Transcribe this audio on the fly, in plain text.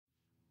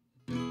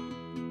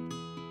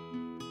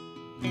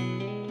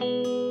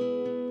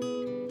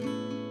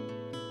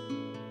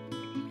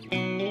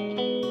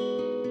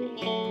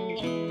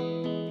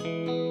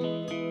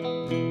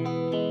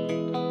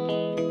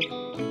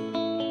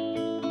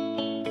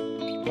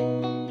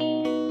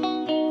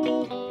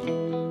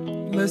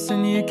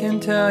Listen, you can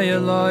tell your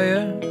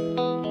lawyer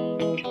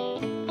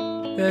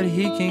that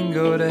he can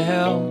go to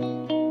hell,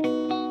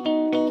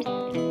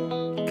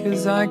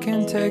 'cause I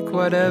can take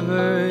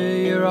whatever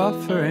you're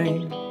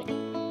offering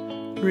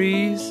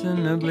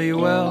reasonably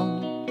well.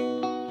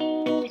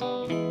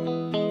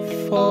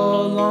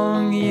 4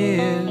 long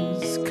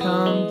years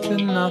come to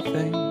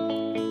nothing,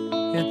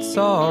 it's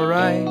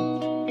alright.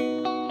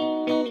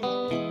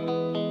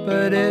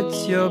 But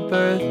it's your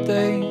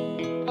birthday,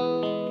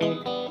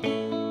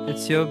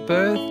 it's your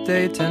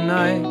birthday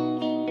tonight.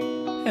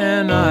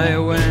 And I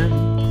went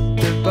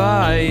to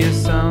buy you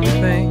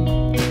something,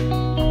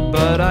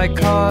 but I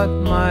caught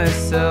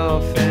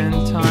myself in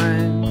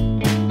time.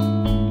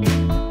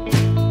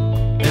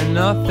 And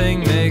nothing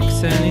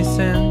makes any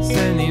sense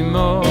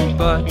anymore,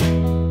 but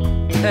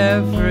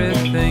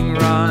everything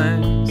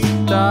rhymes.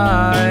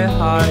 Die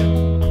hard,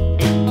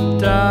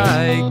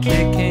 die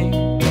kicking,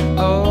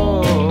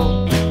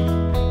 oh,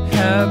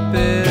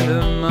 habit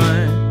of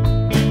mine.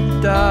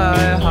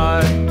 Die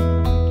hard,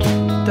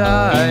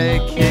 die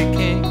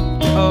kicking,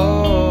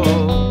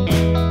 oh,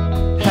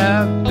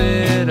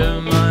 habit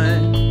of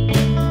mine.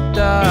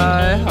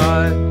 Die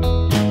hard,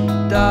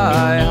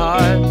 die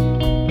hard,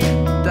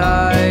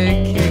 die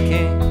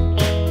kicking.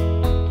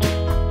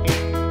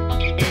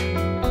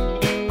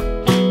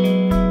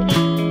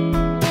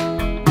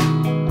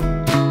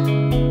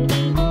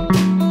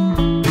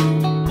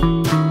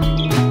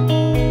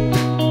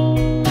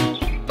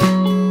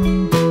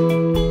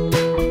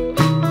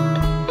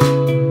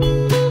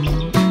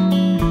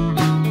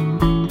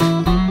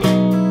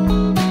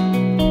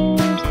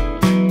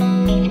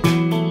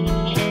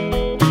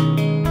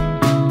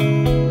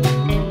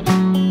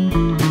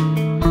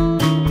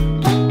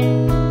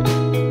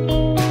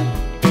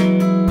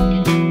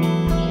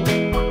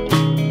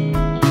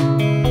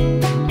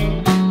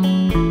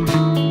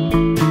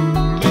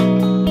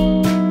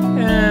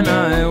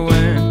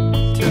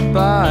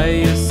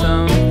 Buy you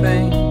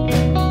something,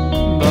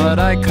 but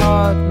I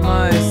caught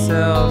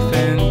myself